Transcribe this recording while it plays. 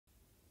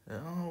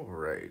All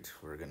right,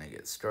 we're gonna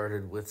get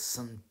started with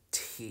some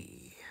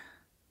tea.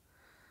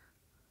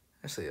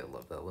 Actually, I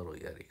love that little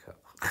Yeti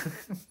cup.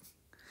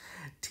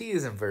 Tea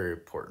is a very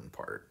important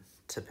part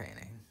to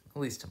painting,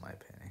 at least to my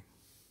painting.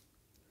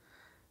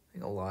 I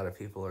think a lot of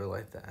people are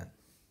like that.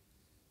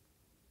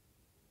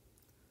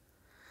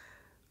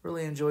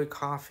 Really enjoy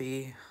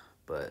coffee,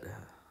 but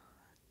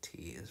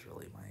tea is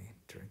really my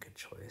drink of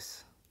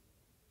choice.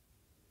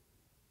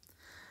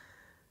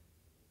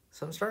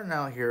 So I'm starting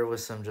out here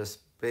with some just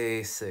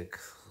basic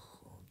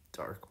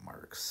dark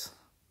marks.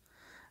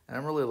 And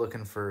I'm really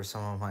looking for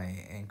some of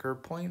my anchor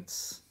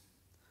points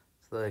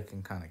so that I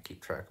can kind of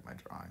keep track of my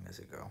drawing as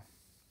I go.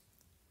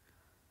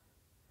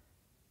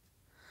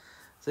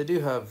 So I do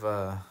have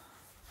a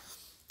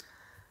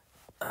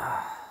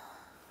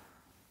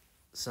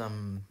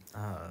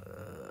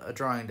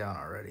drawing down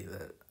already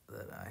that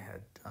I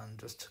had done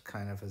just to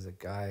kind of as a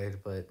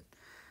guide, but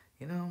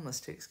you know,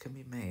 mistakes can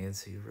be made,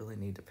 so you really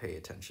need to pay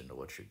attention to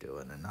what you're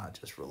doing and not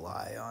just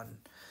rely on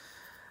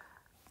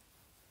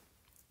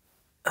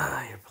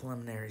your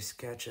preliminary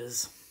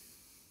sketches.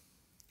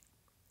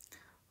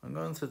 I'm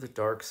going through the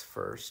darks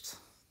first.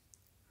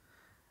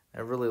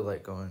 I really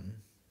like going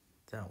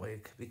that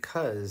way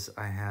because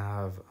I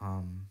have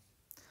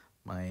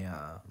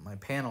my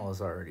panel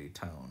is already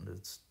toned.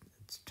 It's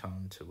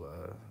toned to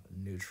a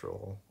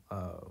neutral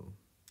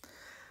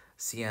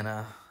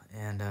sienna,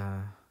 and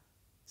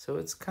so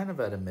it's kind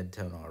of at a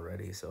mid-tone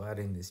already. So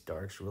adding these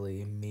darks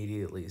really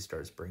immediately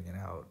starts bringing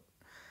out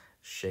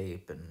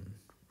shape and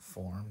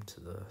form to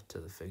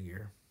the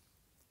figure.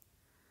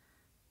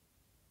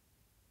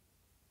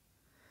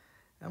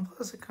 And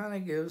plus, it kind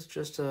of gives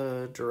just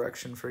a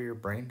direction for your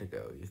brain to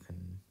go. You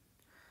can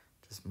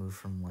just move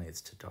from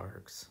lights to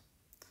darks.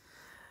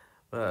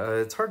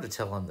 It's hard to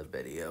tell in the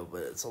video,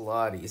 but it's a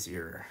lot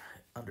easier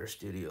under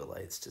studio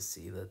lights to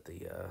see that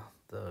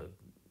the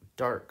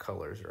dark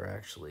colors are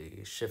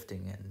actually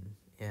shifting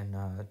in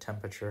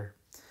temperature.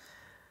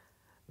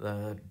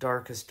 The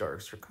darkest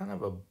darks are kind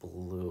of a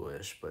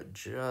bluish, but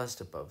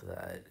just above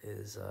that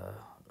is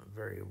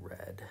very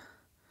red.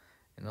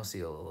 And you'll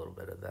see a little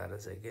bit of that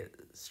as I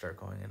start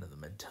going into the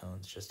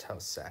midtones, just how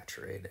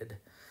saturated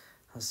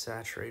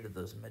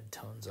those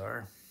midtones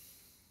are.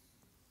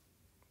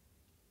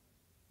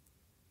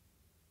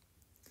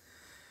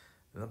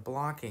 The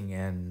blocking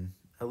in,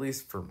 at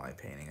least for my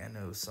painting, I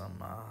know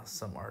some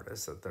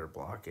artists that their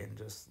block in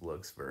just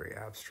looks very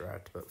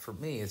abstract, but for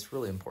me, it's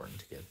really important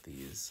to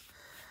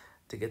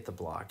get the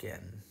block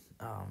in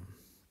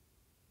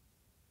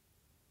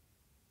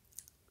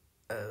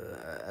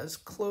as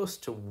close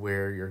to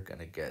where you're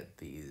gonna get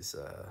these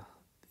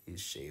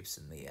shapes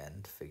in the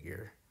end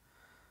figure.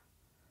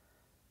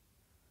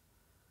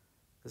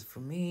 Because for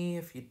me,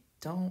 if you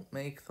don't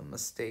make the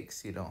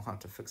mistakes, you don't have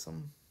to fix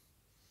them.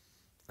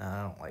 Now,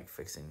 I don't like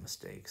fixing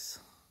mistakes.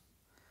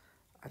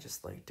 I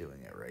just like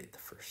doing it right the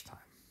first time.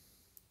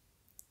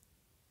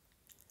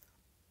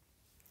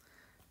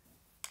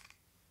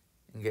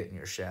 And getting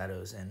your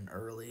shadows in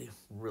early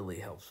really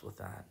helps with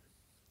that.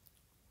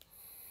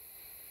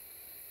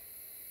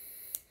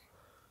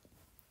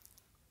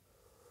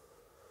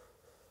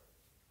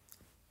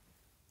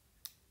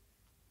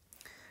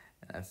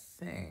 And I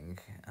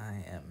think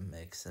I am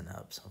mixing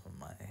up some of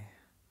my,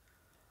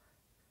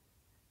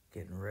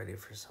 getting ready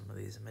for some of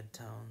these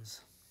midtones.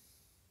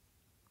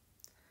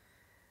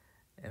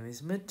 And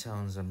these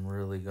midtones, I'm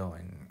really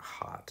going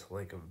hot,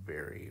 like a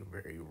very,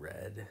 very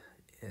red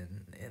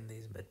in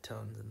these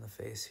midtones in the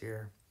face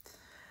here.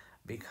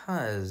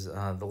 Because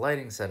the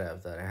lighting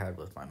setup that I had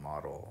with my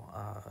model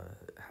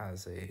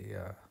has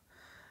a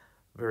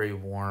very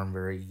warm,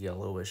 very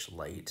yellowish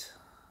light.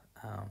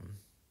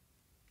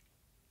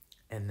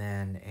 And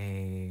then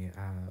a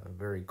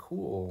very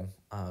cool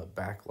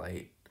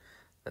backlight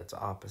that's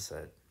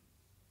opposite.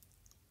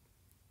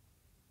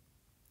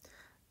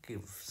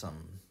 Give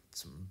some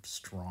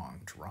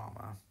strong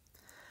drama.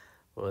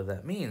 What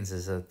that means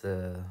is that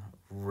the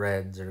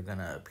reds are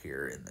gonna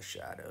appear in the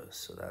shadows,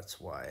 so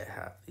that's why I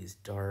have these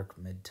dark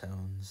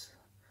midtones.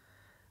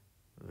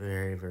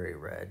 Very, very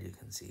red, you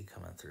can see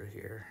coming through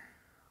here.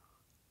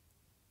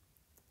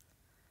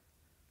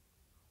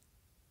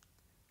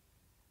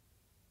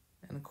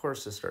 And of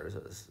course,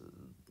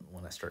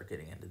 when I start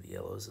getting into the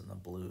yellows and the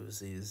blues,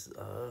 these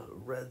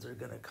reds are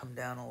gonna come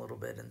down a little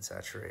bit in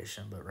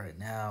saturation, but right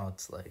now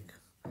it's like,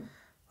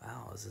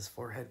 wow, is his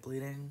forehead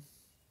bleeding?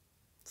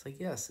 It's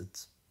like, yes,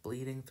 it's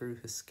bleeding through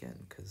his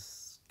skin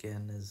because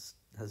skin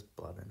has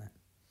blood in it.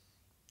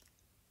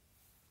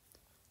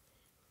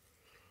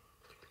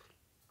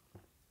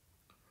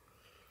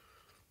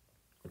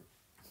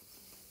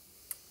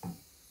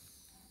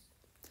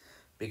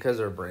 Because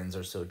our brains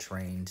are so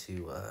trained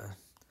to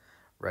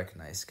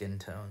recognize skin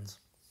tones,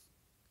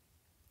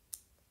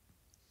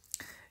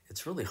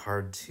 it's really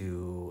hard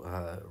to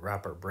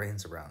wrap our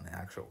brains around the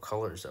actual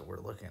colors that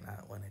we're looking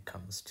at when it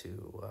comes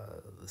to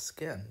the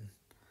skin.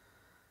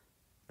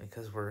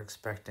 Because we're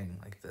expecting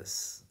like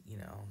this, you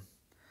know,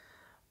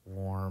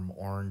 warm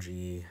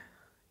orangey,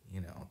 you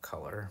know,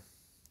 color.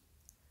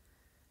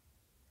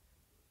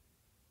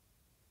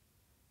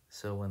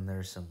 So when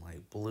there's some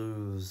like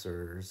blues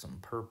or some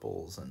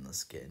purples in the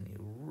skin, you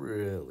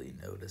really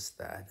notice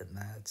that. And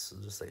that's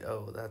just like,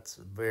 oh, that's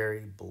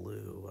very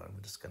blue. I'm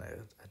just going to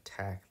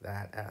attack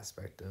that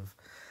aspect of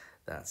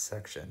that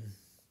section.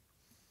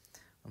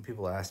 When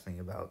people ask me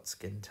about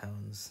skin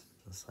tones,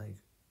 it's like,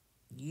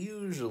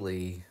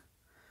 usually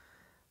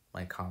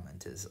my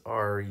comment is,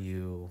 are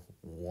you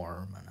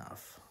warm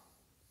enough?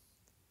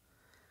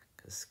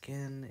 Because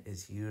skin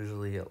is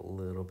usually a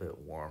little bit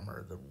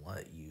warmer than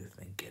what you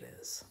think it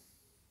is.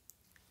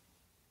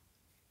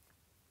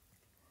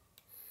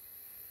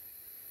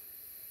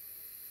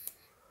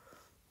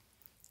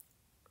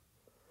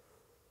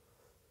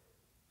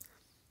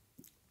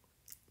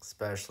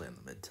 Especially in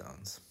the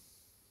midtones.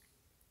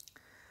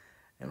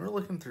 And we're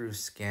looking through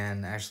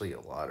skin, actually a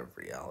lot of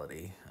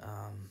reality.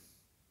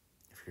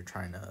 If you're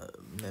trying to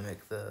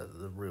mimic the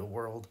real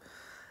world,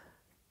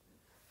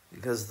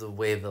 because the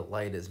way the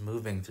light is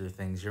moving through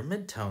things, your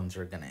midtones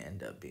are going to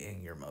end up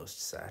being your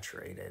most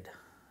saturated,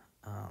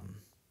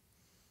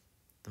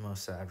 the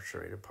most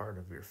saturated part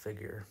of your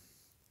figure.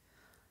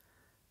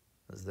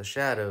 As the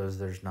shadows,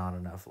 there's not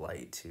enough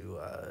light to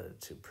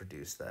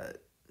produce that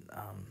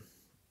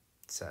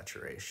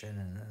saturation,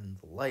 and then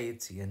the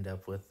lights, you end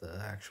up with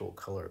the actual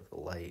color of the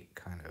light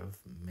kind of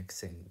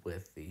mixing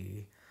with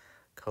the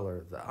color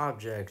of the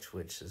object,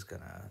 which is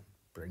going to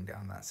bring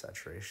down that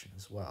saturation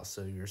as well.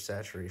 So your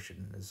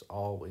saturation is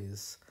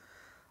always,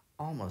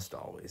 almost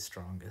always,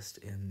 strongest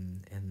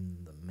in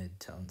the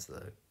midtones,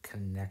 the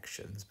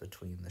connections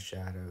between the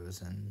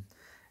shadows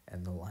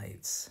and the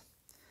lights.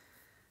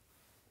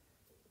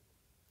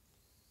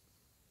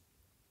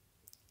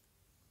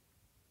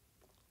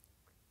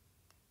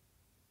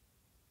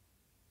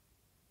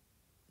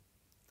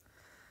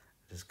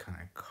 Just kind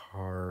of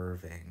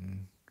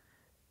carving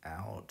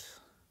out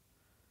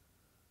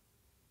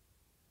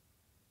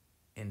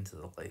into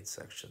the light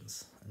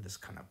sections and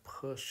just kind of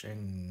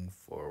pushing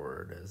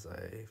forward as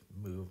I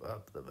move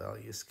up the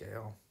value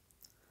scale.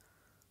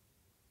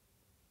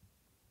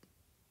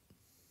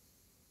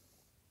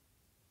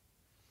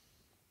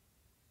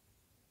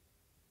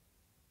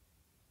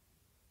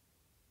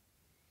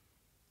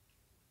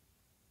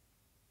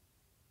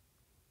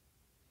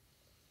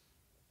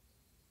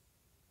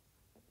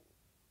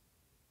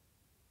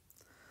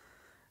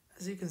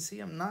 As you can see,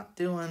 I'm not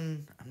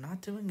doing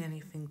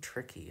anything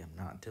tricky. I'm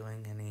not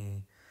doing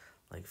any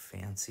like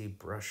fancy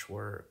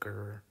brushwork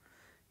or,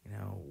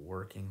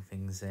 working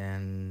things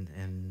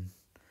in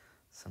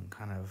some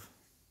kind of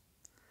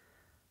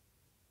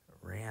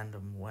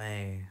random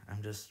way.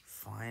 I'm just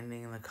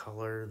finding the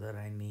color that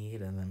I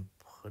need and then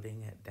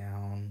putting it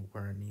down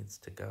where it needs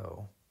to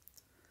go.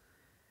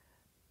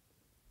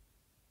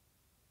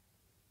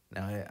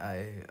 Now,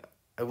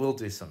 I will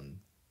do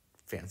some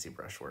fancy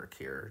brushwork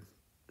here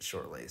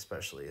shortly,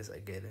 especially as I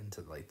get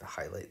into like the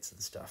highlights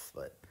and stuff,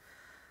 but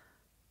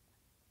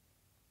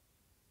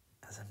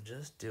as I'm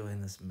just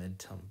doing this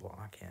mid-tone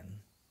block in, I'm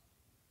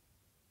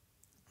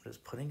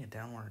just putting it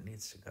down where it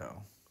needs to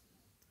go.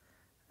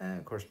 And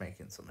of course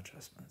making some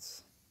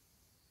adjustments.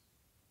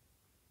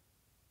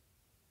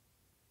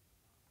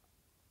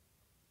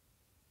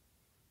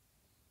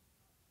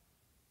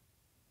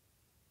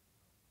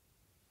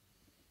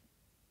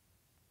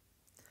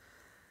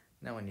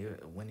 Now when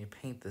you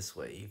paint this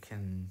way, you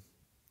can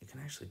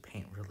actually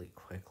paint really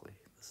quickly.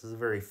 This is a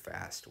very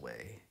fast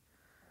way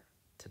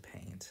to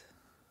paint.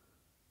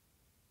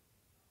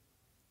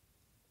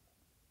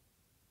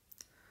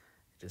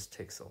 It just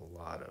takes a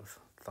lot of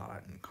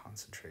thought and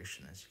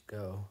concentration as you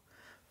go,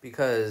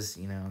 because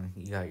you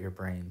got your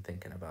brain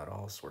thinking about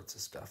all sorts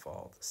of stuff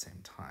all at the same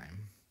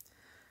time.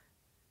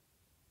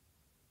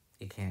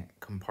 You can't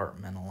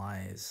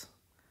compartmentalize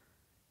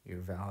your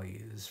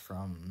values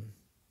from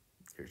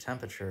your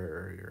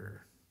temperature or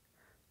your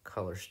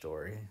color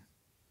story.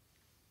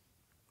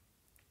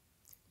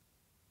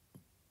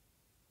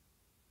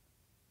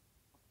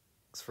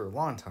 For a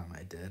long time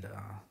I did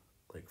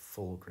like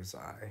full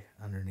grisaille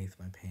underneath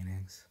my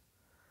paintings.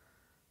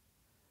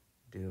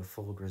 Do a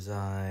full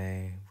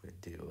grisaille,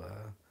 would do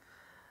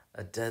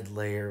a dead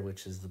layer,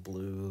 which is the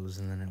blues,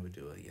 and then I would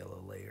do a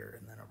yellow layer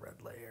and then a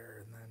red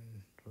layer, and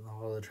then with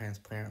all the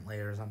transparent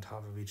layers on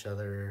top of each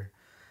other,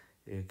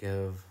 it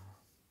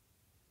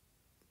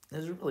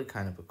was really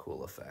kind of a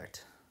cool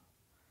effect.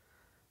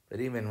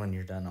 But even when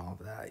you're done all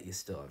of that, you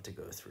still have to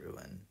go through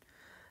and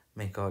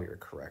make all your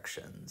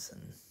corrections.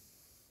 And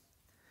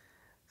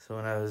so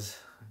when I was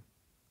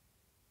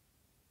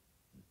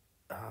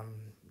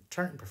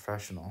turning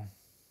professional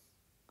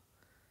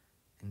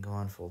and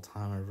going full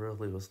time, I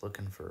really was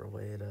looking for a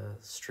way to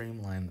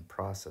streamline the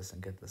process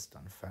and get this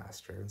done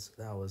faster. And so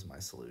that was my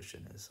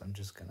solution, is I'm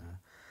just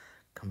gonna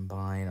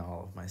combine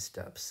all of my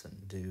steps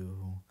and do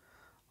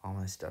all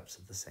my steps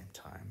at the same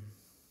time.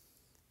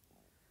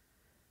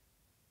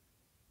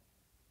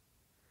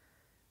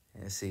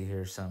 And you see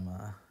here some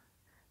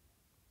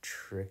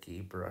tricky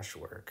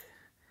brushwork,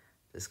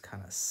 just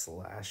kind of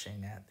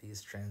slashing at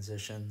these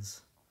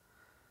transitions.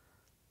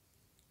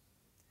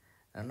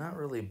 I'm not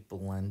really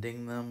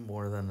blending them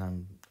more than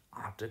I'm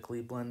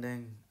optically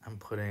blending. I'm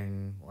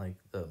putting like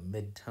the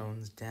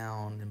midtones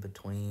down in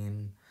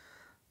between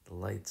the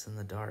lights and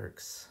the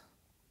darks.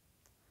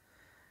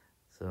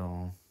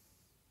 So,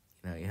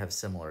 you have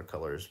similar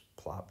colors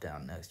plop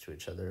down next to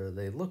each other.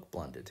 They look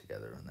blended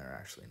together and they're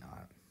actually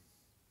not.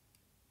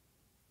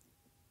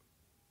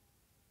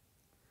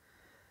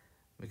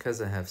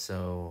 Because I have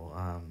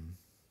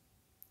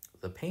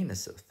the paint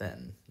is so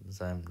thin,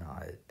 as I'm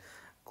not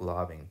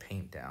globbing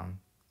paint down,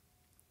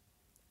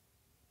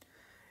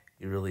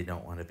 you really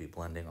don't want to be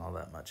blending all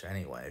that much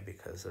anyway,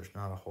 because there's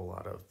not a whole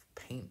lot of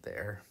paint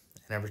there.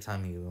 And every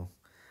time you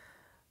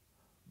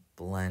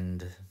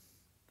blend,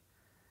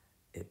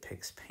 it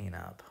picks paint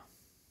up.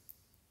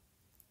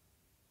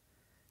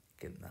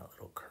 Getting that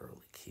little curly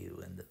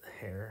Q into the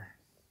hair.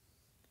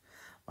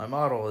 My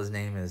model, his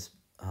name is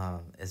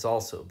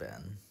also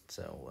Ben.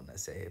 So when I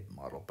say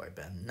modeled by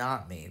Ben,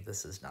 not me,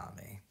 this is not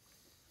me.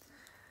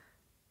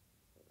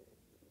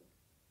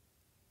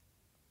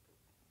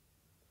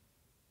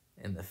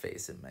 In the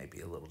face, it might be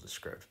a little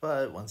descriptive,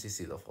 but once you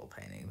see the full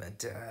painting, then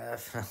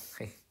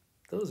definitely,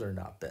 those are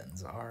not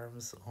Ben's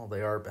arms. Well,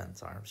 they are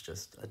Ben's arms,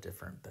 just a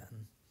different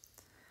Ben.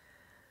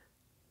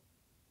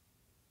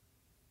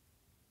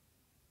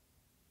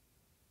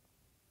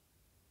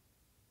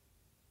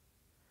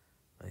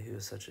 But he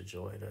was such a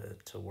joy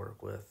to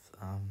work with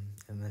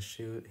in this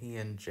shoot. He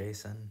and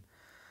Jason.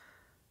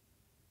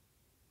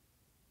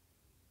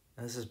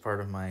 And this is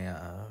part of my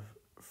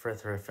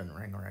Figurative and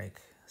Ringreich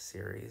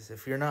series.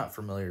 If you're not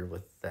familiar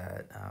with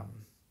that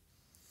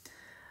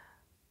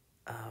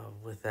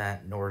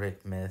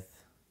Nordic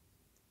myth,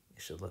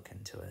 you should look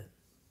into it.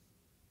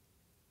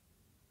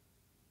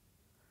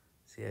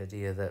 It's the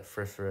idea that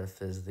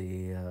Frithjof is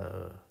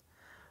the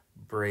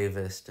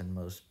bravest and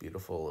most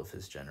beautiful of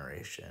his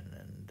generation,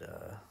 and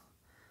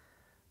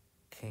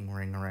King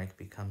Ringreich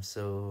becomes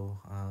so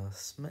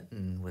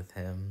smitten with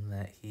him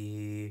that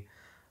he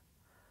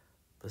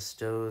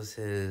bestows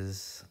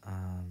his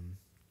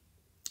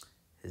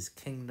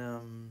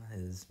kingdom,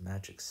 his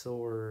magic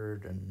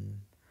sword, and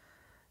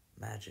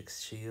magic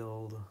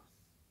shield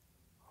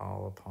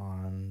all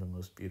upon the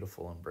most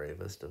beautiful and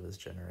bravest of his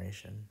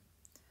generation.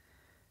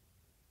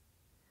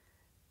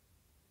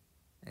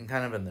 And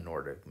kind of in the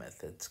Nordic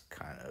myth, it's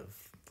kind of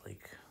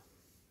like,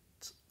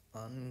 it's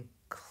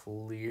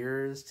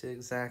unclear as to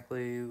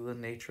exactly the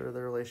nature of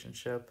the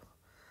relationship,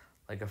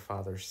 like a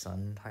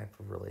father-son type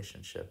of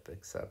relationship,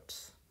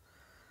 except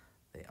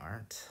they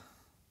aren't.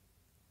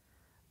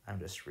 I'm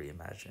just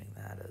reimagining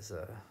that as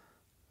a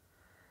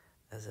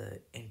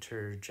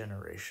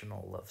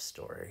intergenerational love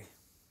story.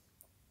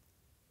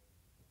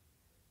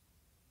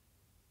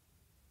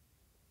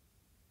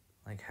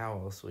 Like, how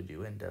else would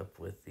you end up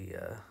with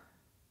the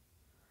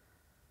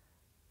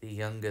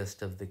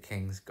youngest of the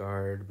king's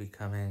guard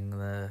becoming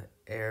the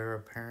heir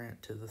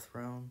apparent to the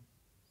throne?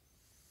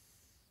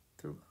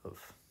 Through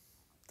love.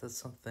 That's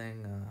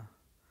something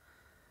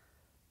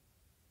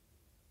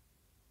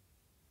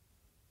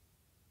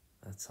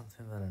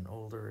that an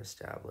older,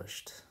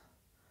 established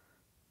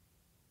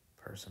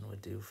person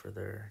would do for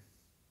their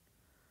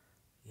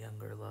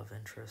younger love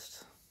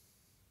interest.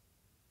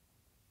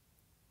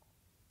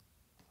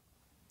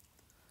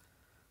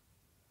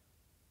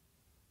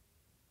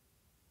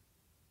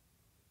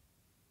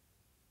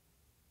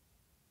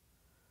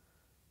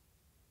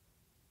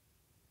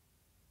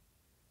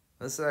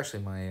 This is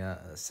actually my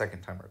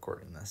second time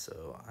recording this,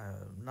 so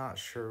I'm not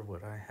sure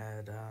what I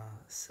had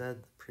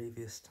said the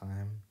previous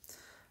time.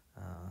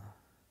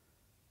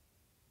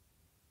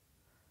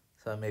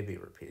 So I may be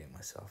repeating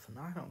myself, and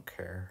I don't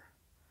care.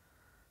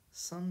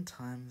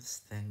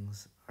 Sometimes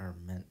things are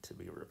meant to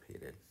be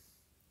repeated.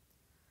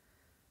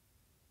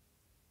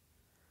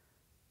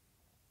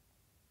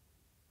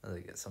 As I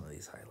get some of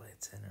these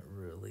highlights in, it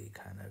really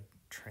kind of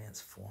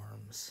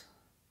transforms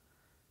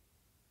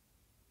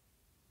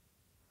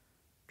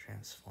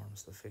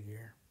the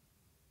figure.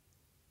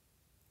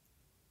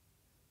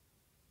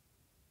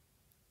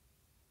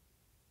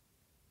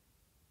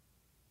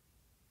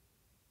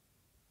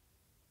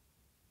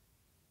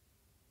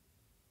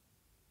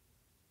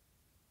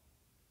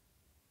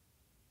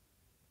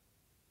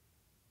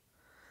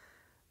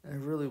 I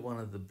really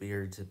wanted the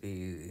beard to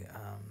be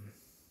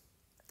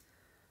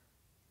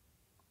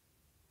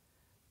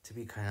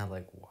kind of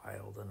like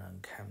wild and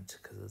unkempt,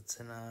 because it's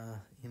in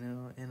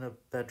a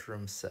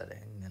bedroom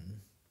setting, and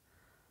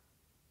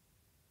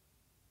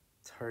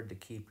it's hard to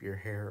keep your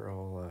hair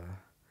all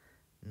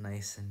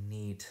nice and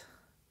neat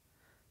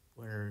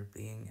when you're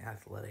being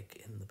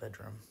athletic in the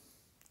bedroom.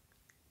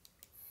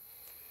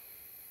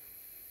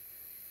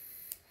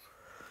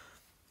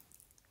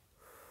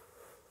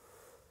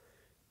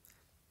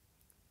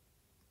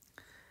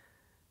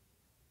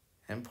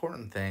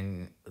 Important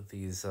thing with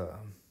these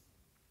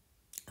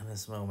in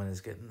this moment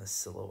is getting the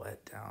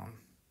silhouette down.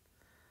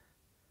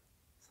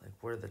 It's like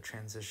where the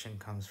transition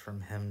comes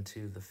from him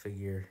to the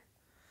figure.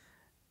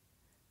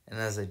 And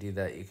as I do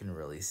that, you can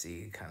really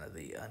see kind of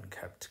the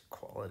unkept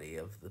quality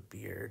of the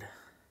beard.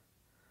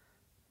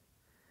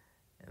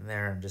 And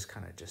there I'm just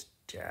kind of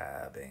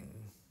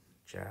jabbing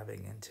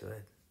into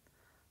it.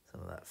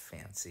 some of that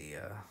fancy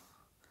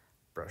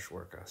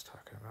brushwork I was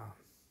talking about.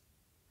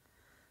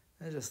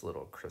 And just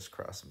little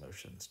crisscross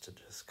motions to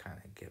just kind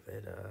of give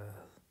it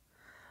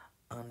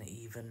a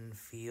uneven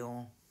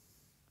feel.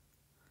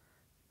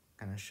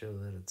 Kind of show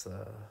that it's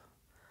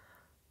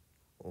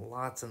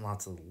lots and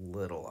lots of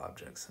little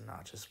objects and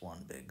not just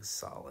one big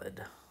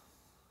solid.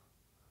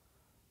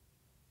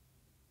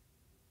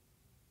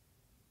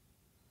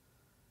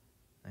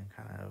 And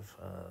kind of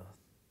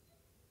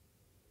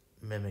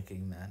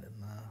mimicking that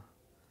in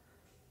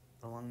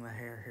along the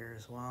hair here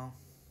as well.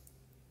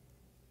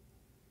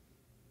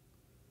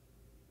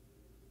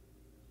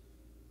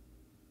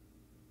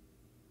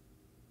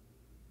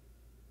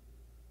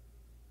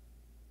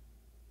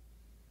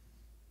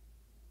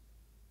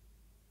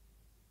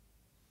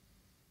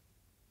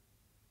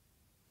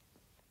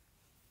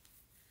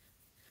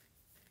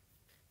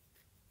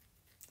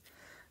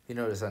 You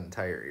notice that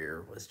entire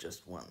ear was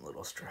just one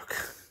little stroke.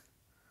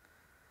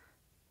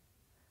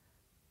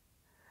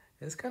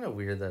 It's kind of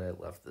weird that I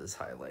left those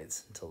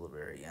highlights until the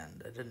very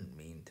end. I didn't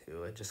mean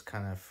to. I just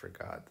kind of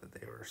forgot that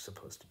they were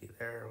supposed to be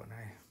there when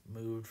I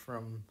moved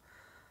from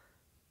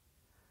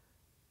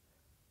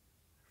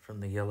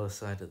the yellow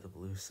side to the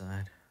blue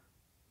side.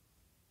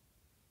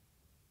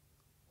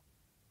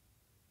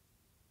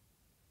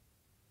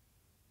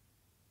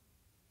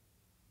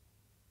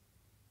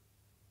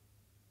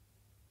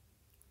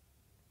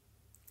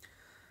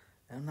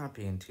 And I'm not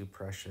being too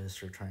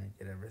precious or trying to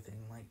get everything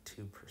like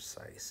too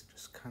precise.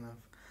 Just kind of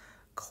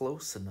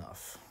close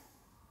enough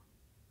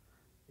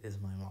is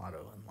my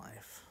motto in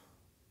life.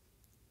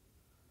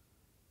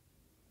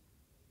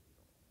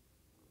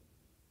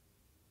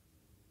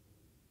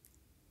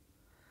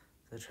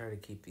 So I try to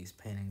keep these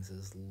paintings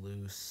as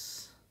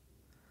loose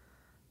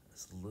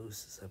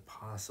as I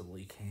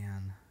possibly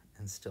can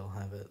and still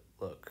have it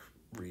look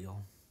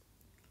real.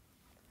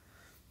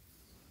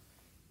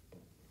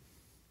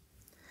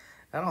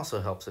 That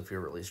also helps if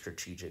you're really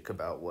strategic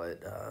about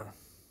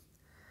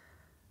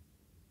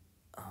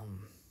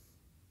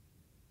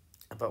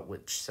about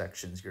which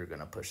sections you're going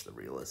to push the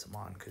realism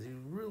on, because you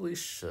really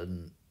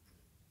shouldn't.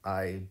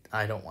 I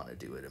don't want to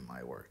do it in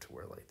my work to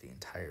where like the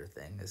entire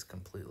thing is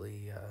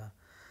completely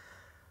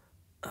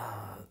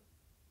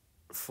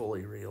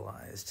fully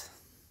realized.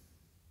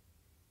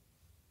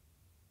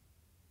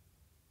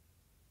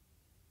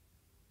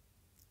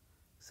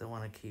 So I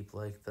want to keep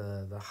like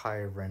the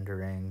high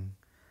rendering.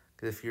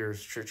 Because if you're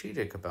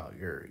strategic about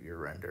your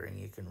rendering,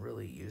 you can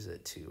really use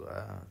it to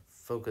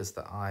focus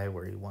the eye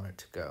where you want it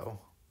to go.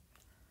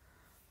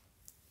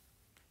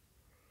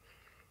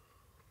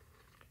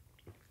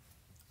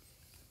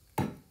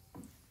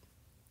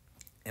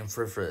 And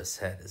for this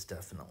head is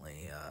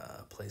definitely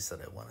a place that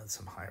I wanted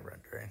some high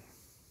rendering.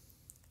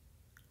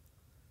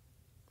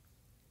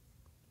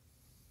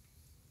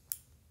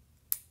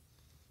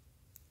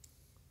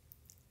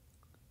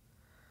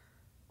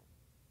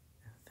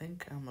 I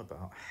think I'm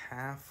about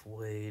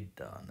halfway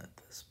done at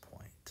this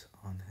point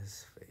on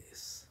his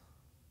face.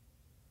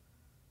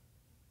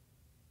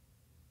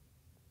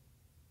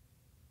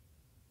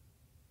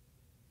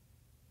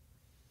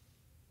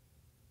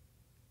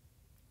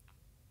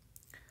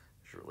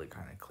 Just really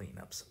kind of clean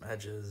up some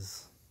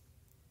edges.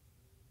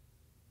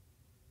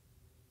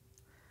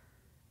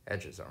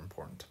 Edges are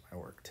important to my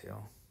work too.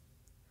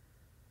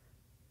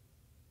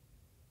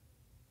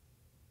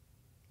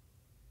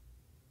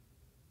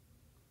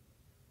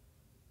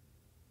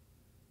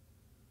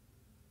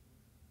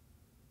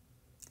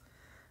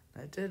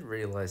 I did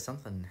realize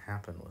something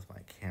happened with my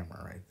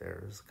camera right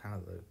there. It was kind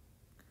of the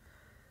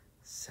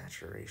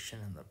saturation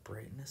and the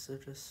brightness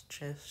have just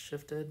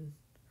shifted.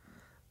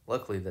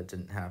 Luckily that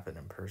didn't happen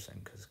in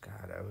person, because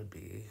God, I would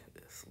be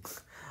if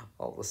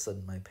all of a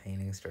sudden my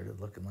painting started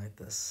looking like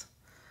this.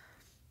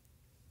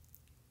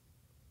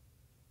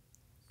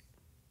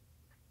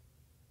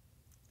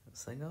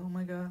 It's like, oh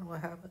my God,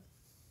 what happened?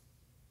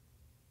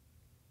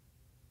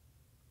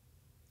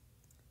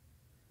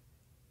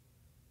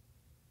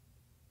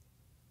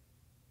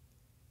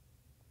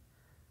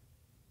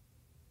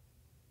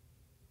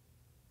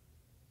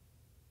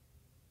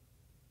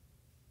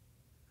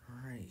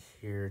 Right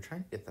here,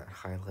 trying to get that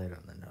highlight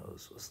on the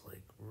nose was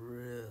like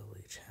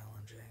really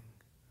challenging.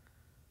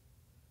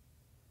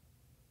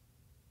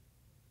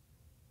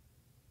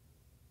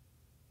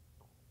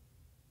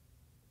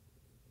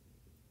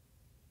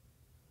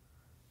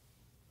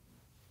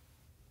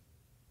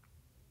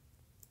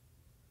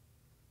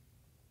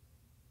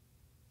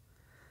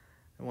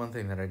 And one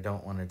thing that I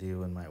don't want to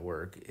do in my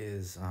work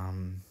is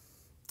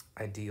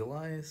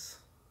idealize.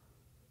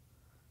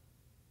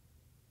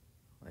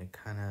 Like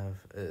kind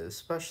of,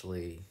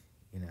 especially,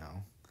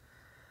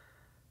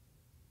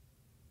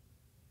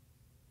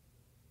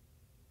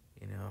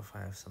 if I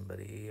have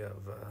somebody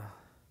of a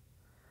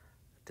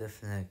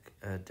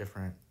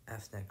different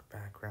ethnic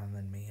background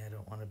than me, I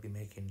don't want to be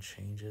making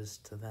changes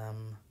to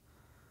them.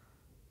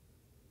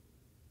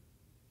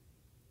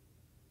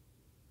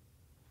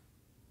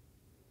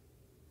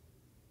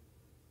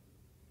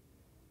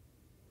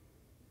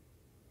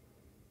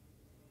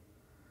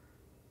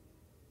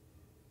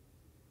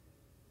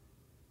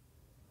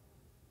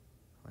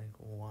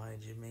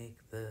 Why'd you make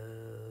the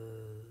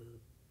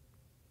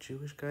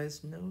Jewish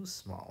guy's nose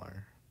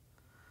smaller?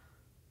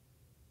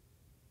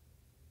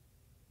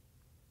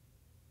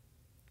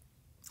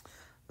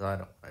 I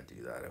don't want to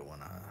do that. I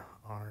want to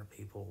honor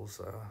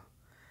people's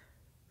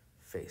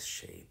face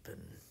shape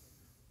and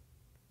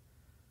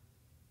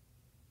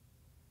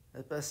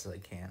as best as I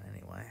can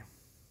anyway.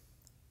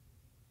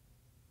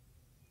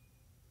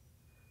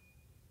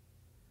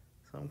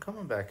 So I'm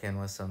coming back in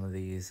with some of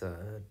these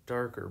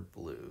darker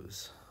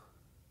blues.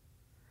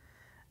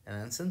 And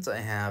then since I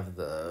have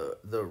the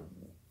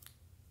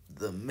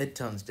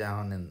midtones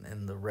down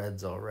in the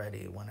reds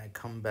already, when I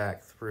come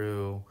back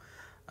through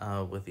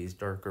with these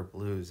darker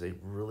blues, they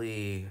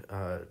really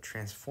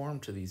transform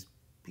to these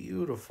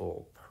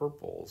beautiful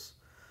purples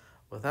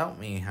without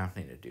me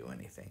having to do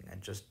anything. I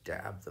just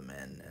dab them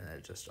in, and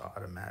it just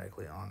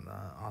automatically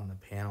on the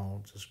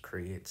panel just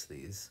creates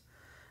these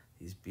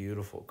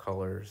beautiful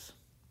colors.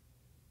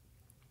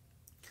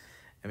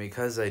 And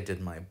because I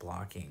did my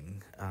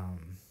blocking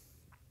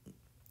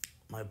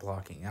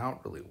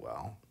out really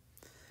well,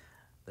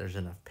 there's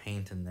enough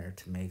paint in there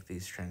to make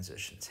these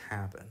transitions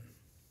happen.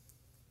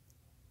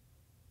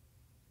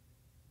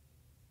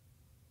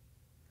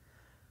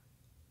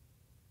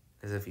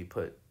 Because if you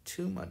put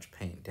too much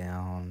paint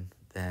down,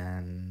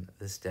 then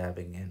this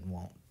dabbing in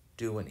won't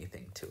do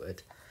anything to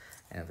it.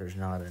 And if there's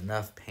not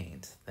enough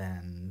paint,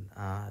 then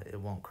it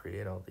won't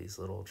create all these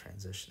little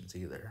transitions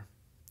either.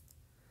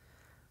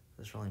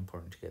 It's really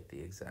important to get the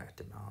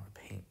exact amount of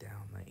paint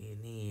down that you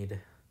need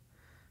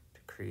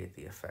to create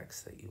the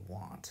effects that you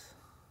want.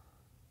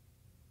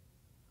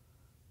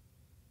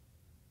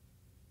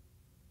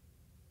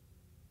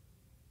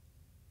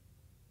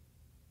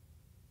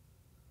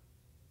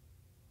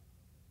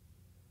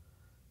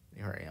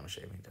 Here I am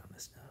shaving down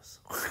his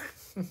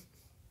nose.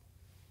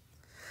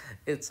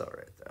 It's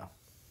alright though.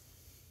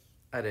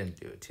 I didn't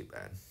do it too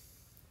bad.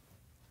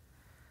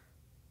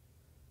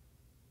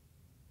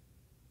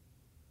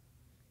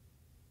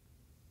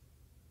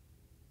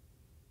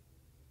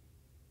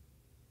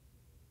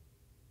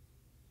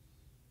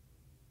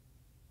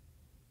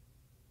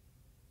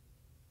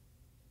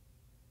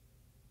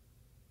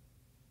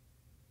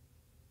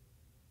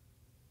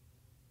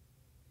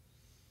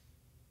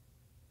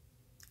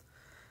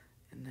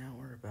 And now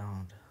we're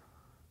about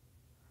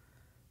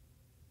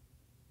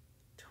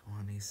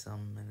 20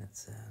 some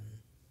minutes in.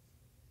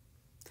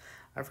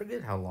 I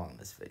forget how long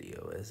this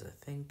video is. I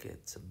think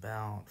it's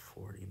about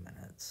 40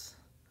 minutes.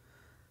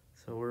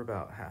 So we're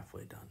about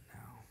halfway done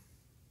now.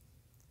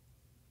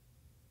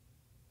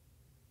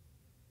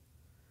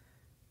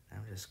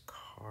 I'm just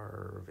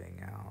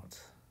carving out,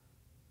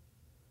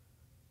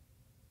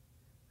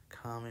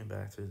 coming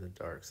back through the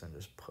darks and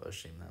just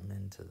pushing them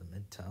into the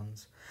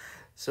midtones.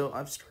 So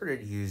I've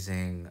started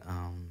using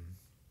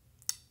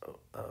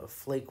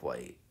flake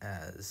white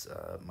as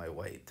my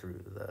white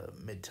through the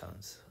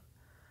midtones.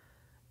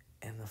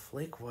 And the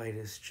flake white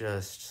is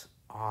just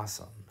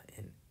awesome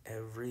in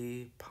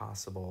every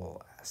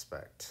possible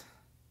aspect.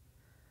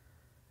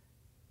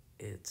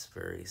 It's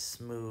very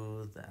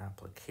smooth, the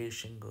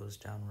application goes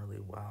down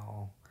really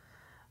well,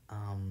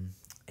 and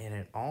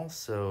it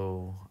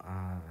also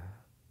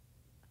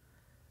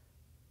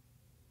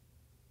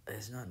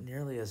is not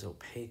nearly as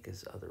opaque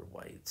as other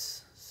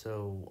whites.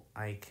 So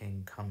I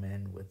can come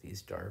in with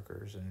these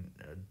darkers and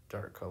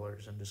dark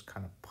colors and just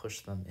kind of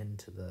push them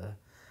into the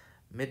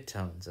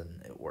midtones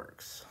and it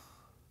works.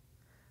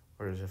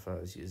 Whereas if I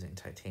was using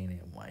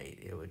titanium white,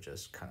 it would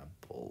just kind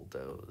of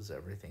bulldoze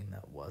everything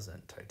that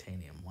wasn't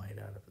titanium white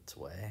out of its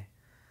way.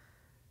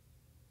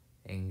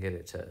 And get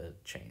it to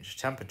change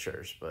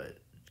temperatures, but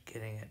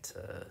getting it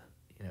to,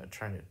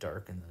 trying to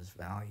darken those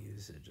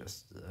values, it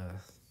just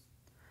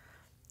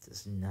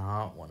does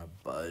not want to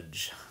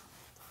budge.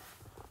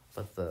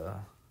 But the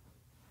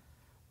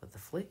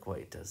flake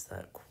white does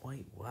that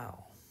quite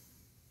well.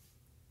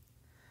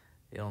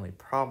 The only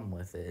problem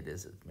with it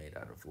is it's made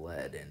out of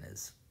lead and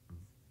is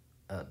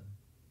a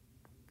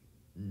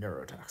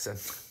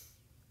neurotoxin.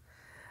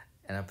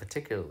 And a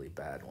particularly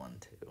bad one,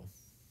 too.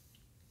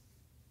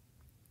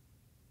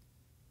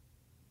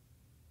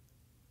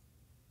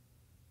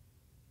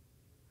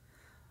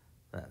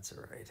 That's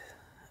alright.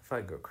 If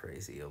I go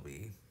crazy, it'll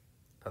be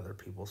other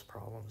people's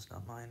problems,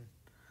 not mine.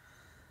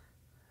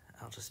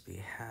 I'll just be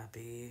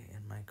happy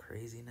in my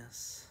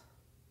craziness.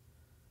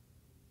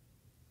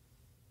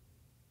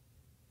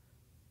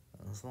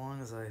 As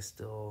long as I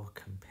still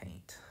can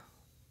paint.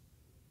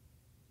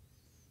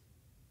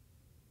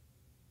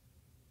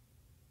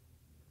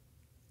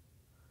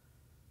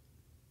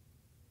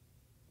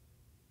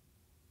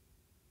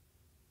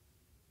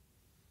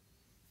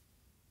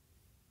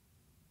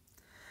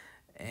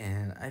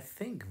 And I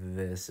think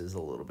this is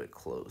a little bit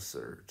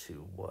closer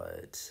to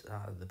what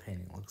the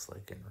painting looks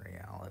like in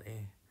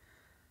reality.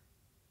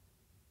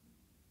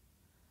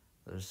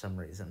 There's some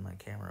reason my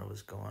camera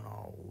was going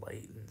all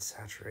light and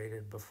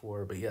saturated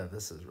before, but yeah,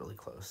 this is really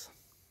close.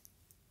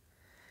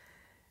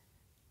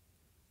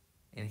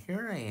 And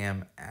here I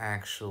am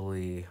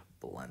actually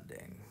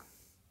blending.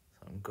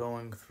 So I'm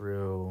going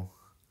through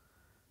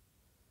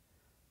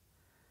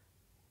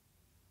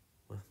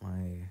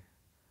my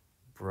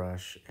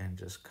brush and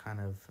just kind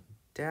of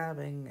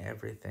dabbing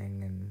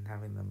everything and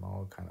having them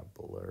all kind of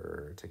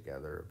blur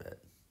together a bit.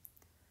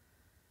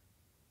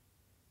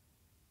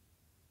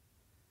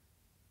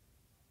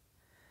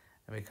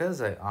 And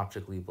because I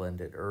optically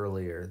blended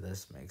earlier,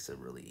 this makes it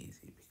really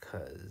easy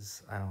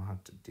because I don't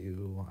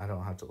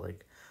have to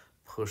like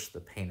push the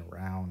paint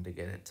around to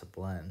get it to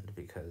blend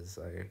because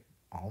I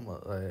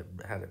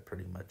had it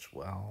pretty much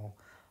well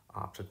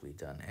optically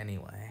done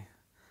anyway.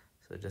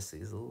 So just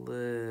these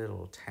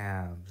little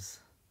tabs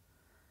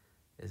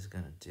is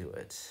gonna do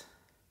it.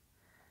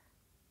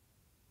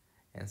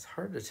 And it's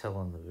hard to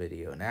tell in the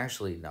video, and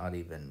actually not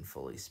even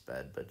fully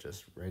sped, but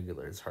just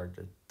regular, it's hard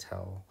to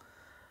tell.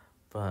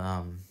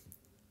 But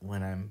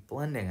when I'm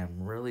blending,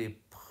 I'm really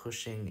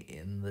pushing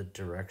in the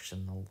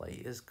direction the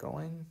light is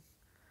going.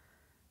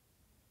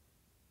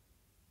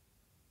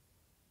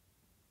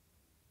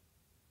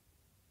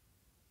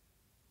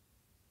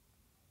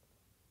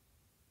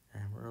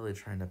 And I'm really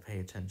trying to pay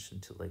attention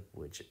to like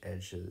which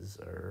edges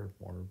are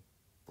more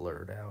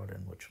blurred out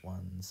and which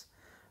ones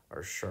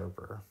are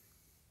sharper.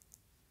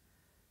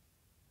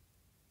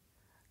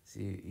 So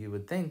you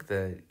would think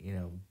that,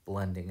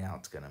 blending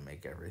out's gonna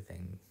make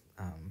everything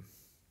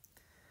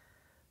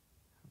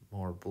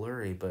more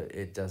blurry, but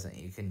it doesn't.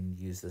 You can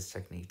use this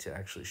technique to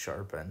actually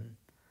sharpen.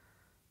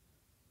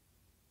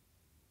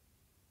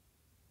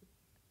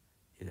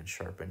 You can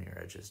sharpen your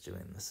edges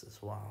doing this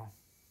as well.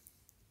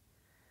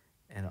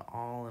 And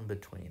all in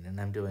between, and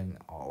I'm doing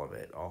all of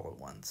it all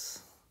at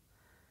once.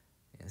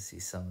 You can see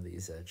some of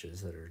these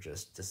edges that are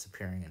just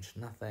disappearing into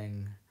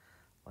nothing,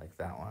 like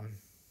that one.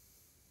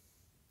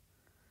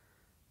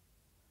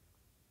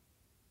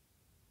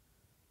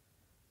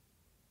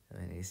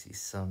 And then you see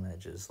some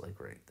edges like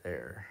right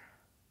there.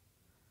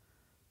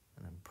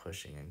 And I'm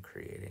pushing and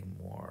creating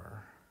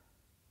more.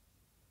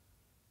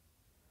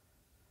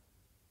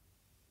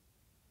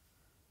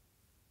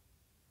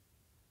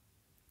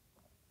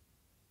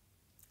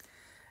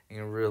 You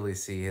can really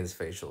see his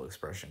facial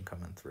expression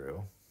coming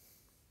through.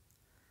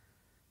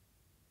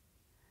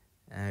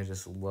 And I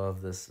just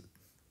love this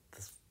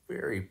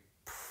very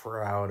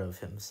proud of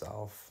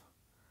himself.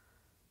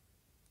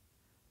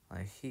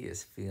 Like, he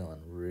is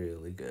feeling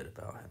really good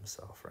about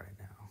himself right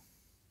now.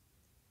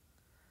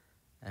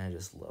 And I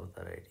just love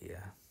that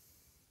idea.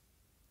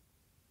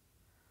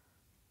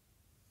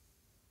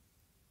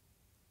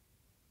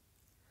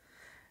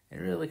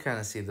 And really kind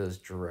of see those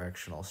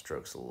directional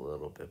strokes a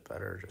little bit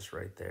better just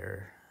right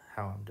there,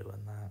 how I'm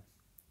doing that.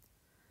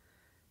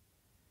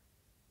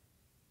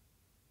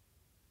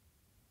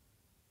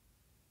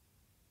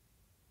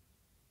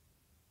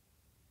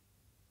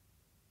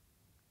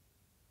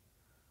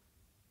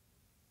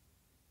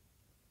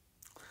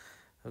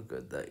 Oh,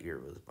 good, that ear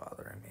was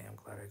bothering me. I'm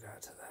glad I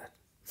got to that.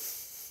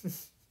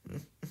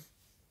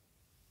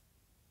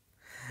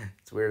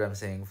 It's weird I'm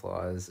seeing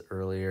flaws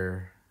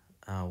earlier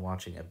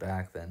watching it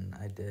back than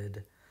I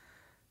did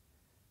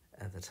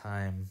at the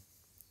time.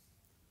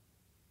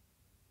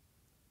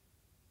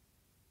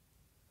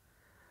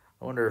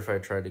 I wonder if I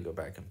tried to go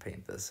back and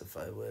paint this, if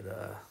I would,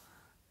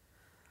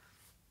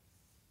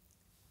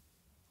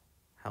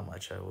 how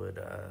much I would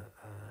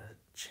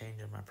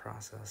change in my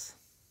process.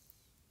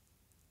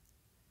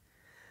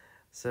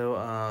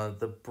 So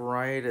the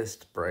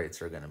brightest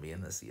brights are going to be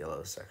in this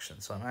yellow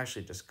section. So I'm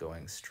actually just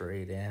going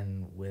straight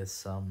in with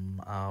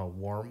some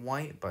Warm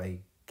White by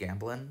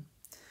Gamblin.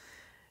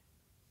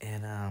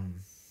 And,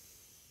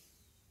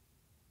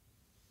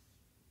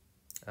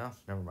 oh,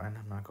 never mind.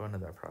 I'm not going to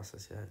that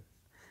process yet.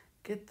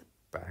 Get the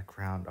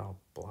background all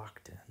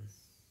blocked in.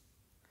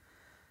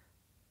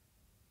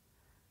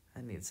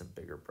 I need some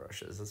bigger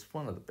brushes. It's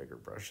one of the bigger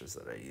brushes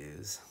that I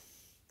use.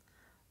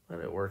 But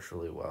it works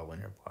really well when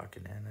you're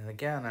blocking in. And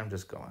again, I'm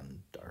just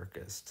going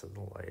darkest to the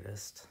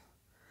lightest.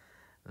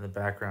 And the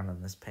background in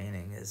this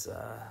painting is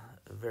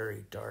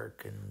very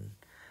dark and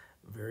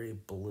very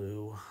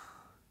blue.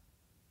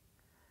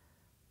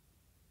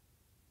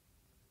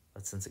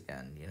 But since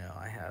again,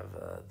 I have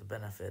the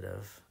benefit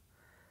of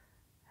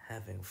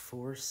having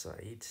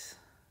foresight,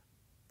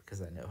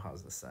 because I know how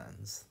this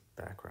ends,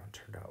 the background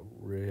turned out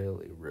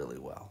really, really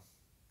well.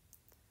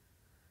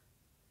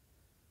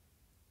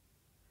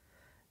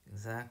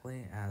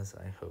 Exactly as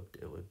I hoped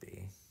it would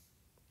be.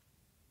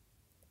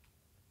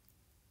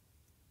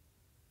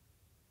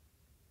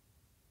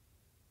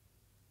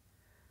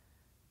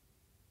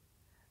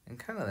 And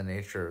kind of the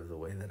nature of the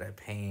way that I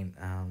paint,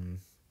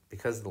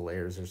 because the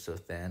layers are so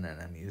thin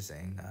and I'm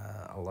using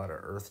a lot of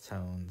earth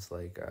tones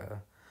like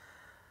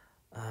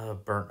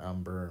burnt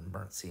umber and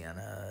burnt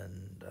sienna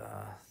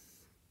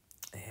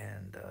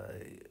and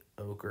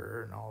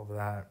ochre and all of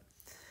that,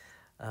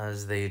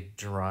 as they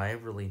dry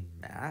really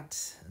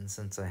matte. And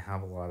since I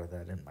have a lot of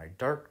that in my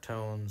dark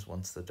tones,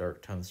 once the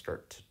dark tones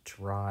start to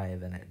dry,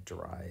 then it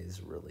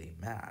dries really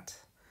matte.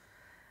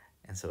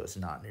 And so it's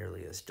not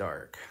nearly as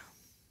dark,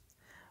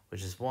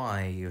 which is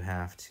why you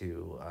have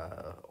to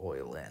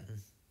oil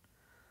in.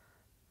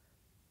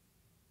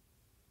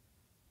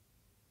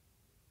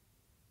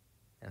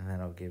 And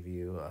that'll give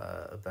you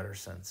a better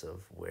sense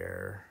of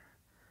where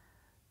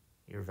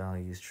your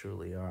values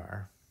truly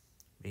are.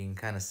 You can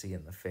kind of see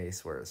in the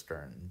face where it's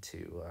starting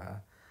to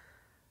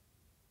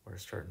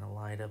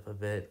light up a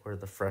bit, where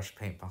the fresh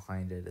paint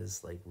behind it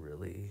is like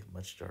really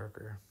much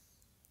darker.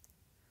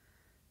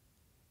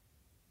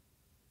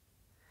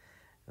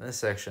 In this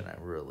section, I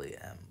really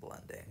am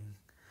blending.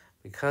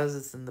 Because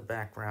it's in the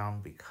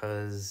background,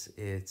 because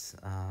it's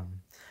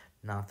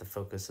not the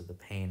focus of the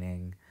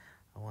painting,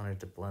 I wanted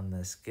to blend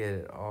this, get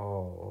it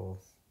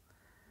all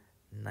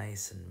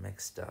nice and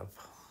mixed up.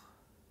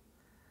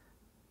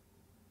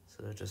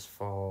 So it just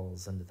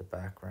falls into the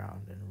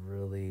background and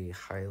really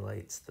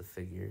highlights the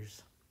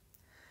figures.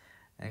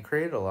 And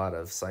create a lot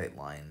of sight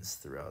lines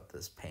throughout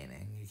this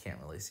painting. You can't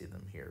really see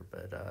them here,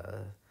 but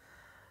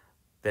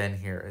Ben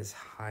here is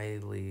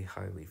highly,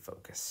 highly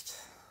focused.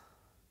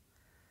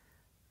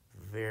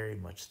 Very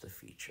much the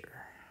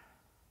feature.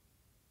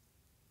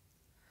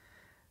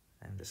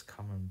 I'm just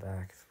coming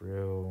back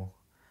through,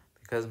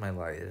 because my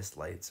lightest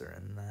lights are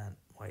in that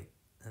white,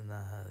 in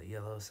the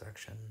yellow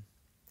section.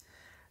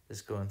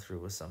 Just going through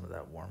with some of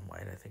that warm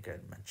white. I think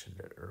I'd mentioned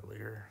it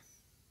earlier.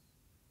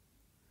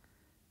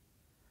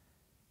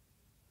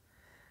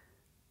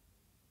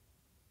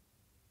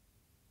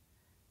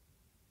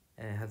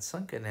 And it had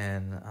sunken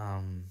in,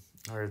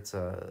 or it's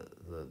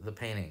the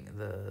painting,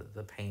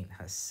 the paint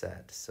has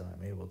set, so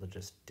I'm able to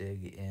just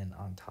dig in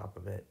on top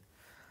of it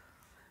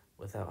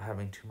without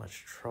having too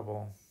much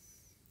trouble.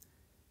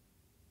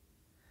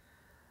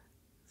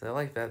 So I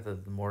like that the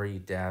more you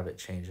dab, it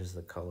changes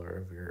the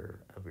color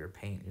of your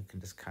paint. You can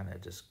just kind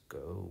of just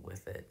go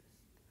with it.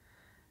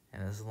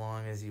 And as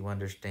long as you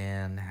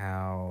understand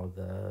how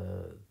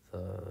the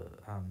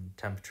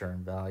temperature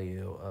and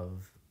value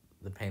of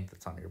the paint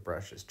that's on your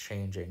brush is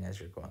changing as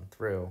you're going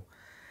through,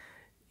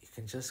 you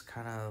can just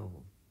kind of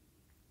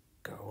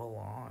go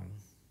along.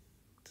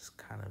 Just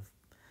kind of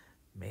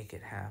make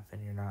it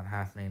happen. You're not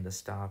having to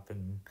stop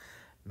and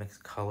mix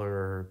color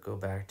or go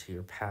back to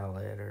your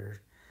palette,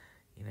 or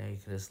you know, you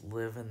can just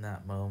live in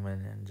that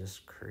moment and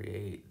just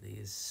create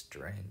these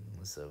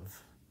strings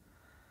of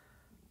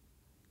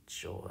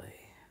joy.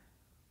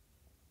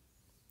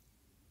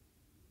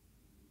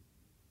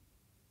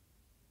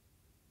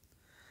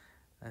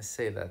 I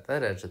say that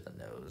edge of the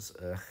nose,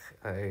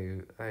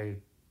 I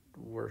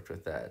worked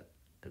with that.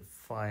 It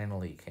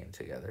finally came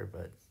together,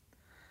 but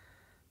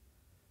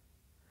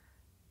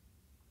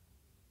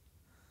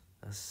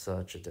that's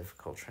such a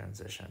difficult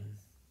transition.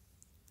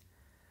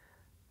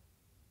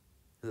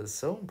 It's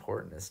so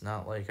important. It's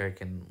not like I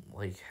can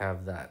like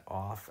have that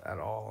off at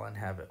all and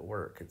have it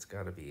work. It's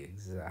got to be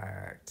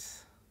exact.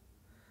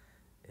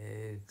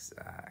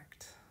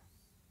 Exact.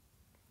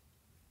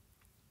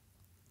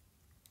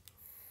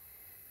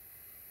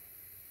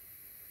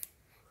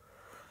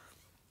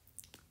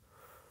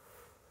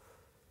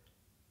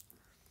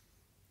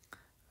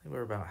 I think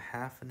we're about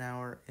half an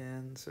hour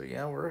in, so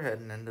yeah, we're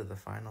heading into the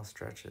final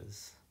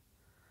stretches.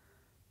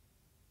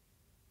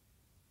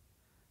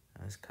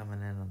 I was coming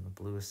in on the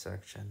blue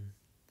section.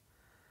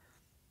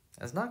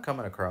 It's not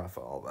coming across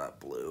all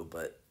that blue,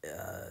 but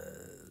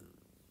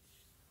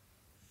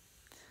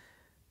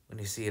when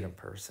you see it in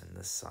person,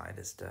 this side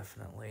is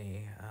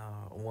definitely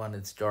one.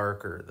 It's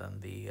darker than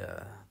the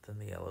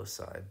yellow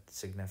side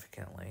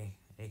significantly.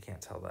 You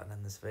can't tell that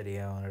in this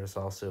video, and it's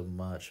also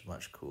much,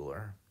 much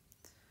cooler.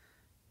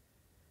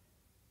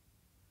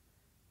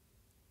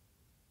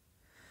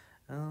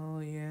 Oh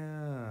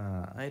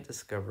yeah, I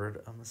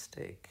discovered a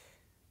mistake.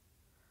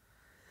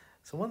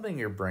 So one thing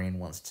your brain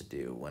wants to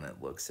do when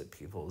it looks at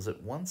people is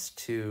it wants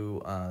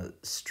to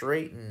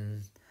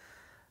straighten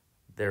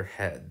their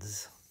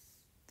heads.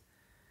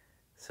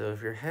 So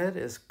if your head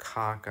is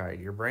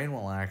cockeyed, your brain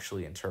will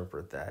actually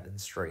interpret that and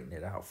straighten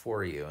it out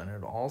for you. And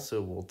it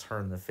also will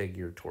turn the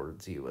figure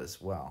towards you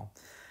as well.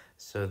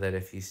 So that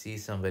if you see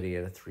somebody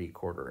at a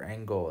 3/4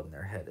 angle and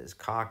their head is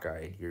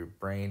cockeyed, your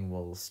brain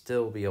will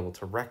still be able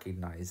to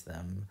recognize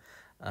them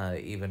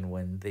even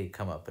when they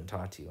come up and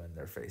talk to you and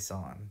they're face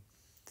on.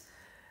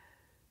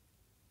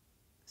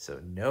 So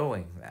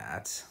knowing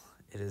that,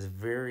 it is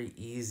very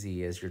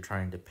easy as you're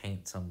trying to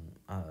paint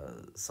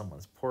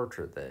someone's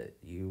portrait that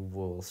you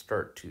will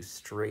start to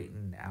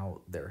straighten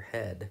out their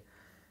head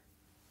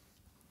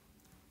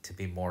to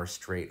be more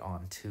straight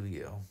on to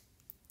you.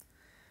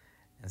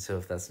 And so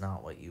if that's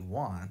not what you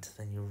want,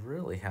 then you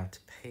really have to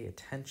pay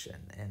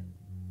attention and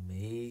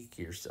make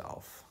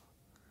yourself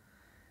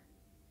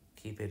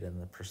keep it in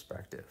the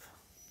perspective.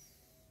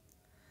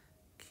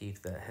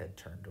 Keep that head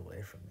turned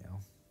away from you.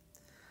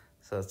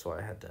 So that's why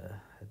I had to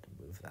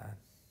move that.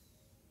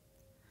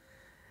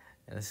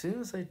 And as soon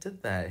as I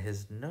did that,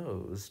 his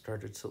nose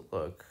started to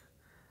look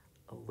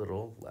a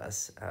little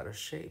less out of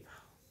shape.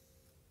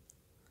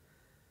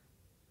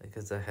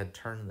 Because I had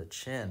turned the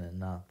chin and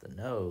not the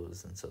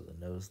nose, and so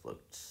the nose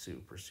looked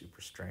super,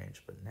 super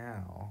strange. But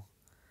now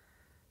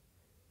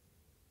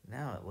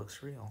it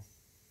looks real.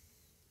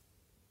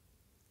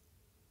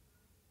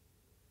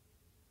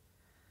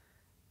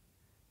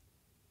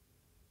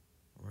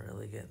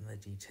 Really getting the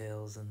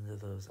details into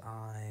those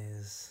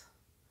eyes.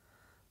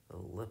 The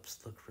lips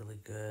look really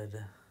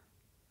good.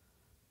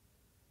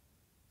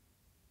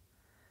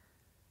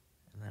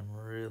 And I'm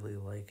really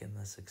liking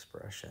this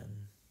expression.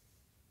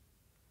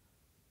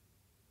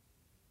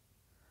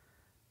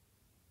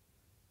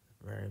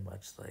 Very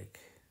much like,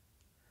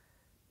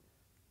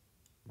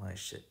 my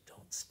shit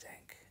don't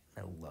stink.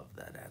 I love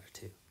that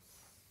attitude.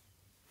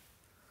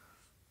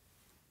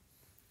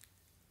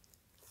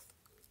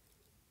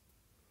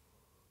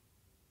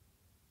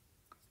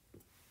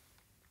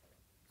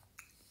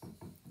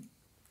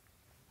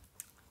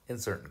 In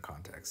certain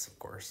contexts, of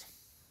course.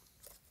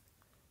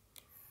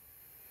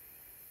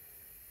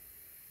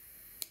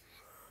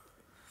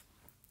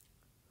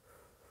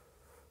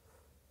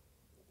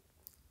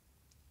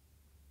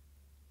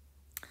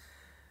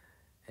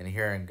 And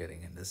here I'm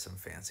getting into some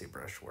fancy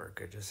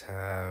brushwork. I just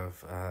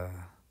have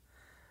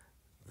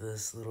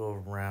this little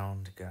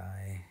round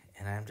guy,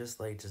 and I'm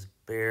just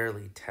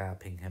barely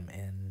tapping him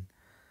in.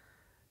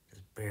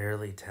 Just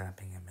barely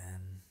tapping him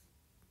in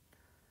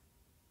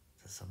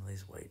to some of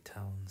these white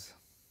tones.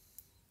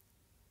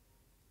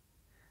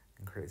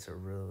 And creates a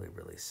really,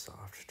 really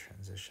soft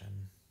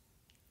transition.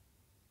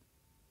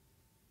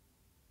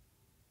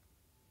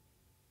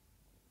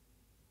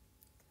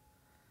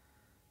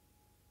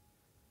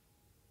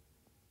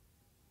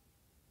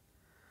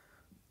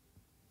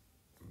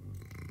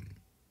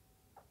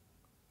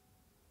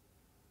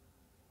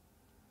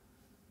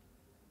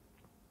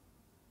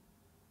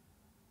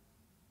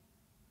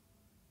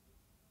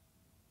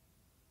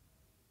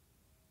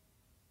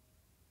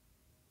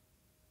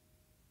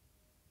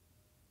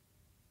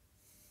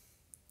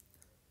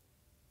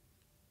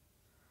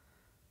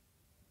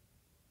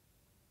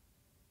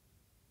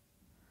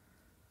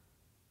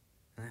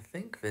 And I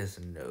think this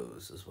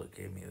nose is what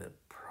gave me the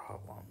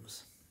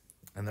problems.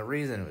 And the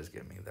reason it was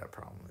giving me that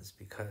problem is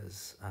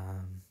because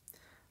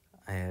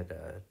I had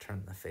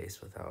turned the face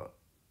without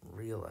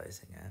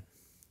realizing it.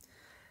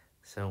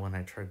 So when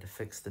I tried to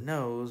fix the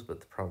nose,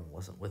 but the problem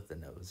wasn't with the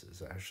nose, it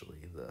was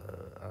actually the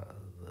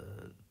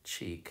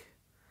cheek.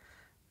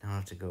 Now I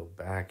have to go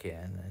back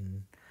in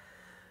and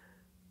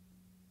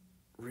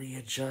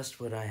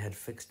readjust what I had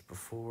fixed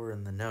before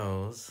in the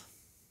nose.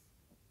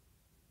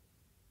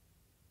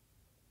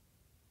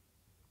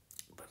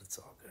 But it's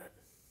all good.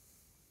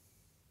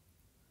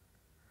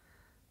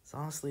 So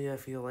honestly, I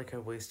feel like I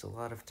waste a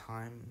lot of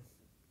time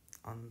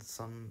on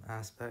some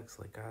aspects.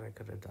 Like, God, I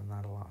could have done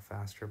that a lot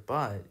faster.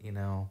 But, you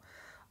know,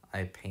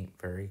 I paint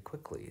very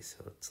quickly.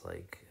 So it's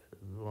like,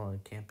 well,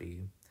 it can't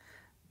be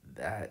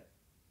that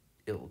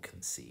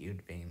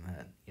ill-conceived, being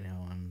that, you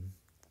know, I'm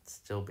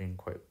still being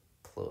quite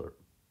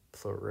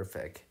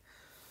prolific.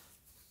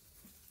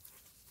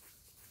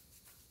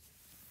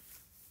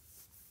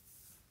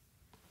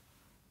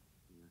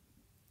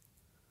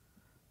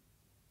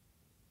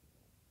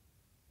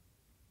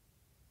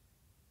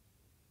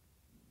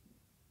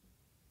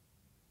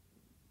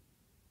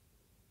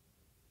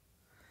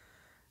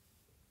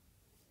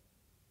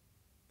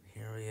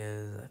 Here he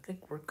is. I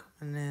think we're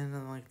coming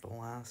in like the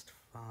last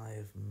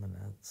 5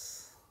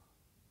 minutes.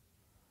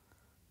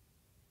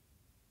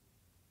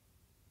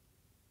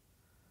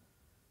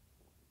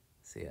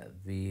 So yeah,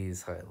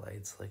 these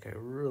highlights, like, I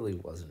really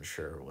wasn't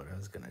sure what I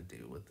was gonna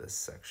do with this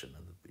section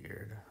of the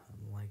beard.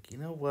 I'm like, you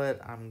know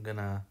what? I'm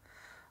gonna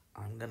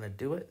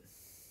do it.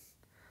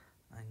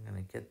 I'm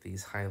gonna get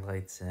these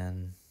highlights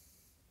in.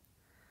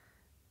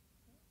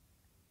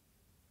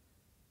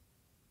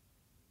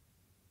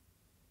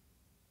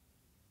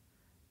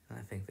 And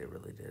I think they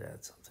really did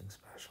add something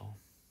special.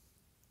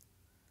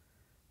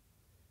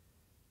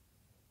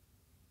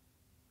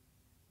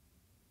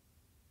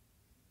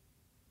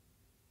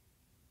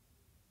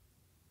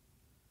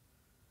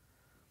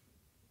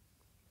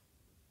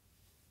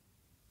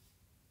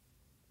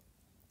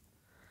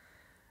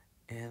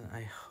 And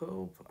I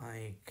hope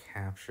I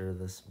capture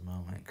this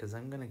moment, because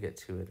I'm going to get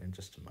to it in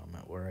just a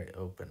moment, where I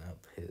open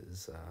up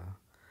his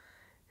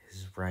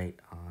right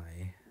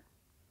eye.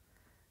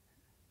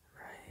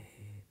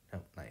 Right.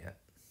 Nope, not yet.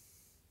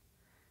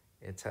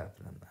 It's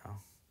happening now.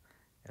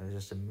 It was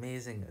just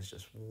amazing. It was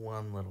just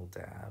one little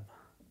dab.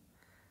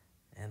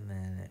 And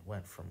then it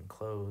went from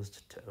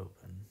closed to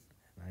open.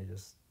 And I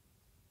just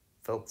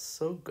felt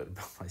so good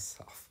about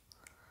myself.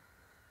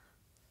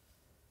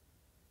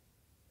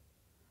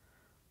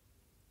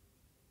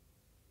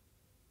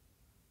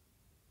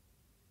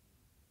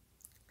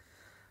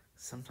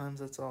 Sometimes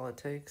that's all it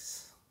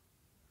takes.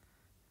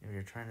 If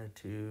you're trying to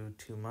do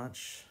too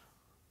much,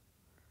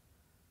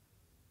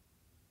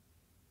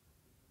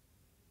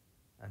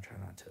 I try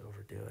not to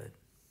overdo it.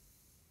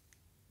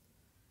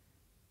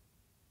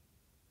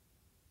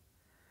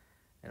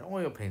 And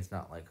oil paint's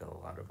not like a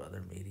lot of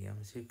other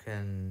mediums. You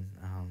can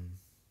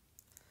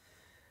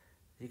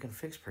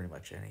fix pretty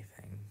much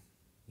anything.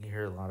 You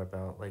hear a lot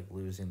about like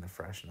losing the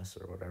freshness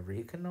or whatever.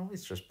 You can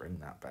always just bring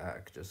that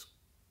back. Just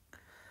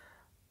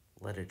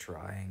let it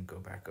dry and go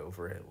back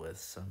over it with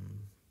some,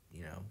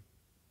 you know,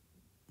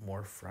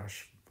 more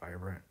fresh,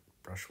 vibrant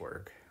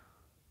brushwork.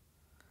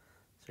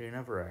 So you're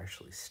never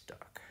actually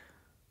stuck.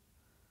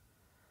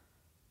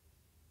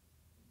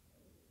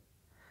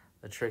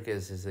 The trick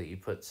is that you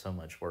put so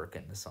much work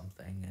into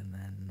something, and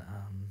then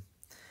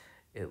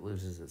it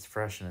loses its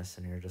freshness,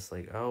 and you're just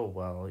like, oh,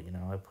 well, you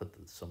know, I put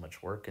so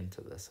much work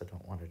into this. I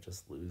don't want to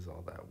just lose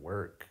all that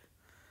work.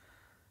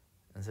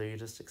 And so you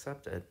just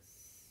accept it.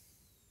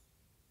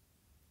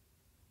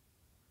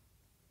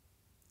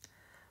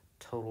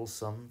 Total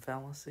sum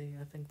fallacy,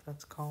 I think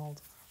that's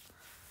called.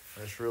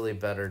 It's really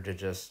better to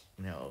just,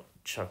 you know,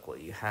 chuck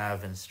what you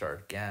have and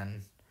start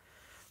again.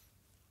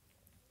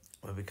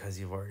 But because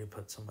you've already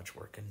put so much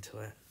work into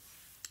it.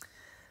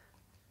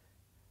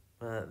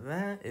 But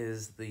that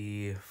is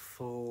the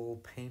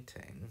full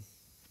painting.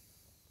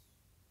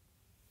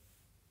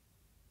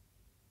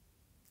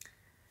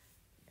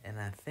 And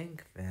I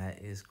think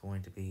that is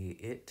going to be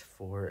it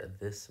for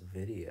this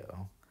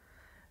video.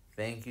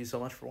 Thank you so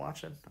much for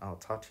watching. I'll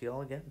talk to you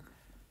all again